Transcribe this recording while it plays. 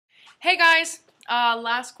Hey guys,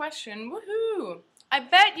 last question. Woohoo! I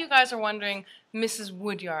bet you guys are wondering, Mrs.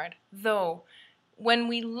 Woodyard, though, when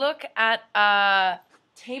we look at a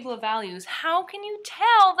table of values, how can you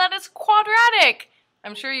tell that it's quadratic?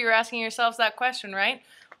 I'm sure you're asking yourselves that question, right?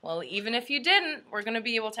 Well, even if you didn't, we're going to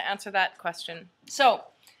be able to answer that question. So,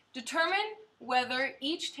 determine whether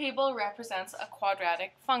each table represents a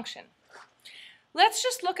quadratic function. Let's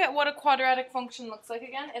just look at what a quadratic function looks like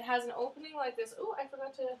again. It has an opening like this. Oh, I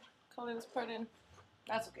forgot to color this part in.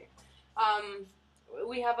 That's okay.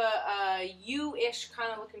 We have a U-ish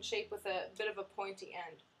kind of looking shape with a bit of a pointy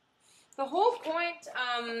end. The whole point,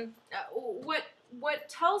 what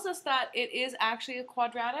tells us that it is actually a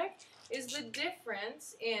quadratic is the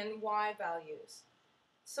difference in y values.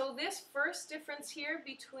 So this first difference here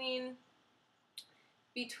between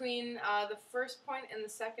the first point and the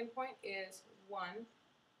second point is 1.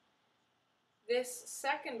 This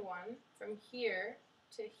second one from here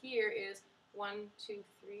to here is 1, 2,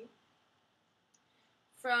 3.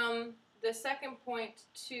 From the second point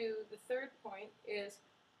to the third point is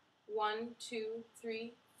 1, 2,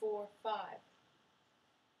 3, 4, 5.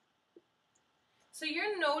 So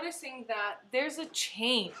you're noticing that there's a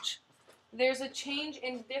change. There's a change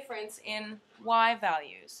in difference in y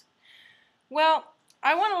values. Well,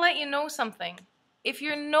 I want to let you know something. If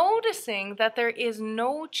you're noticing that there is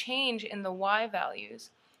no change in the y values,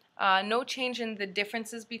 no change in the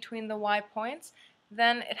differences between the y points,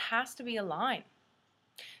 then it has to be a line.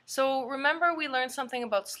 So remember we learned something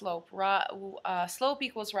about slope. Slope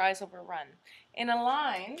equals rise over run. In a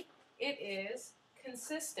line, it is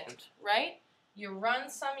consistent, right? You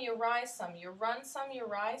run some, you rise some. You run some, you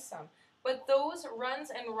rise some. But those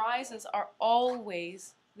runs and rises are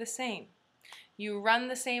always the same. You run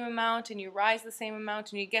the same amount and you rise the same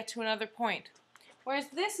amount and you get to another point. Whereas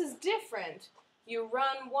this is different. You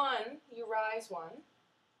run 1, you rise 1.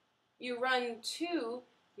 You run 2,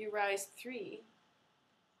 you rise 3.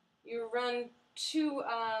 You run you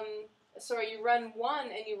run 1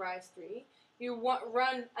 and you rise 3. You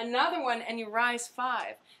run another one and you rise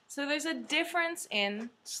 5. So there's a difference in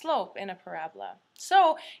slope in a parabola.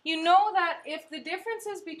 So you know that if the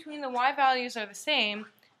differences between the y values are the same,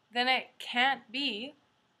 then it can't be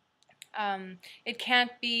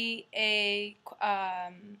a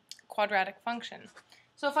quadratic function.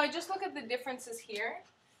 So if I just look at the differences here,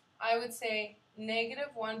 I would say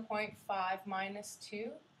negative 1.5 minus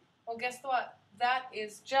 2. Well, guess what? That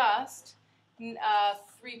is just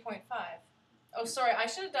 3.5. Oh, sorry, I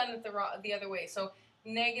should have done it the other way. So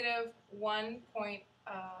negative 1.5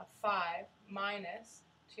 minus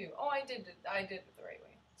 2. Oh, I did it the right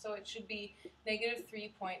way. So it should be negative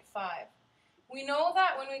 3.5. We know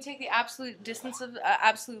that when we take the absolute distance of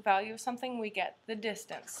absolute value of something, we get the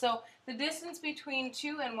distance. So the distance between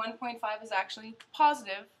 2 and 1.5 is actually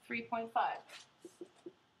positive 3.5.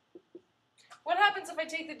 What happens if I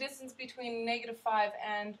take the distance between negative 5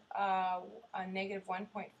 and negative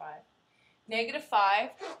 1.5? Negative 5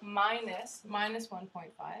 minus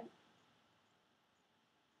 1.5.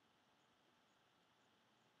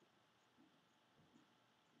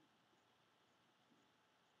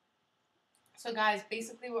 So guys,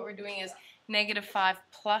 basically what we're doing is negative 5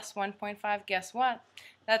 plus 1.5. Guess what?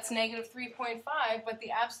 That's negative 3.5, but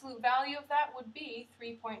the absolute value of that would be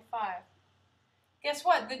 3.5. Guess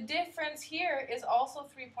what? The difference here is also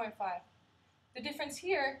 3.5. The difference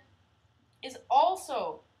here is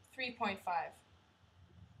also 3.5.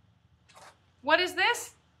 What is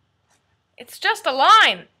this? It's just a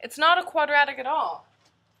line. It's not a quadratic at all.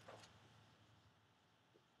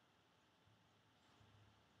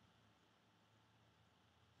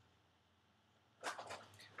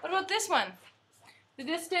 What about this one? The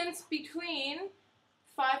distance between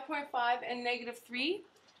 5.5 and negative 3.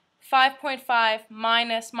 5.5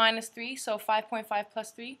 minus 3, so 5.5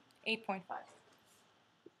 plus 3, 8.5.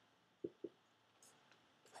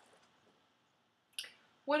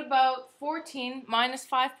 What about 14 minus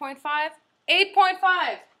 5.5?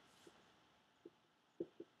 8.5.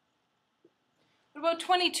 What about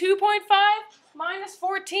 22.5 minus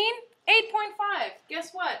 14? 8.5.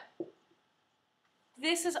 Guess what?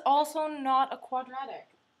 This is also not a quadratic.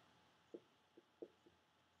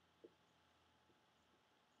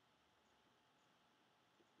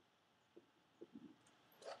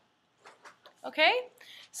 Okay,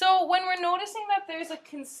 so when we're noticing that there's a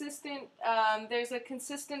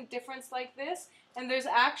consistent difference like this, and there's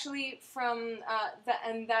actually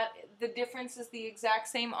that the difference is the exact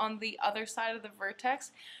same on the other side of the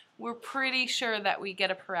vertex, we're pretty sure that we get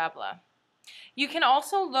a parabola. You can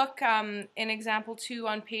also look in example 2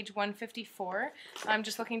 on page 154. I'm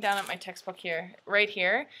just looking down at my textbook here, right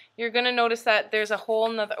here. You're going to notice that there's a whole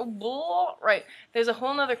nother, there's a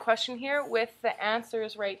whole nother question here with the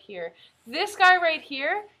answers right here. This guy right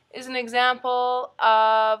here is an example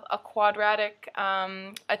of a quadratic,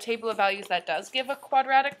 a table of values that does give a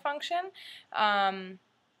quadratic function.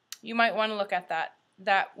 You might want to look at that.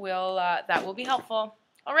 That will be helpful.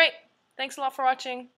 All right, thanks a lot for watching.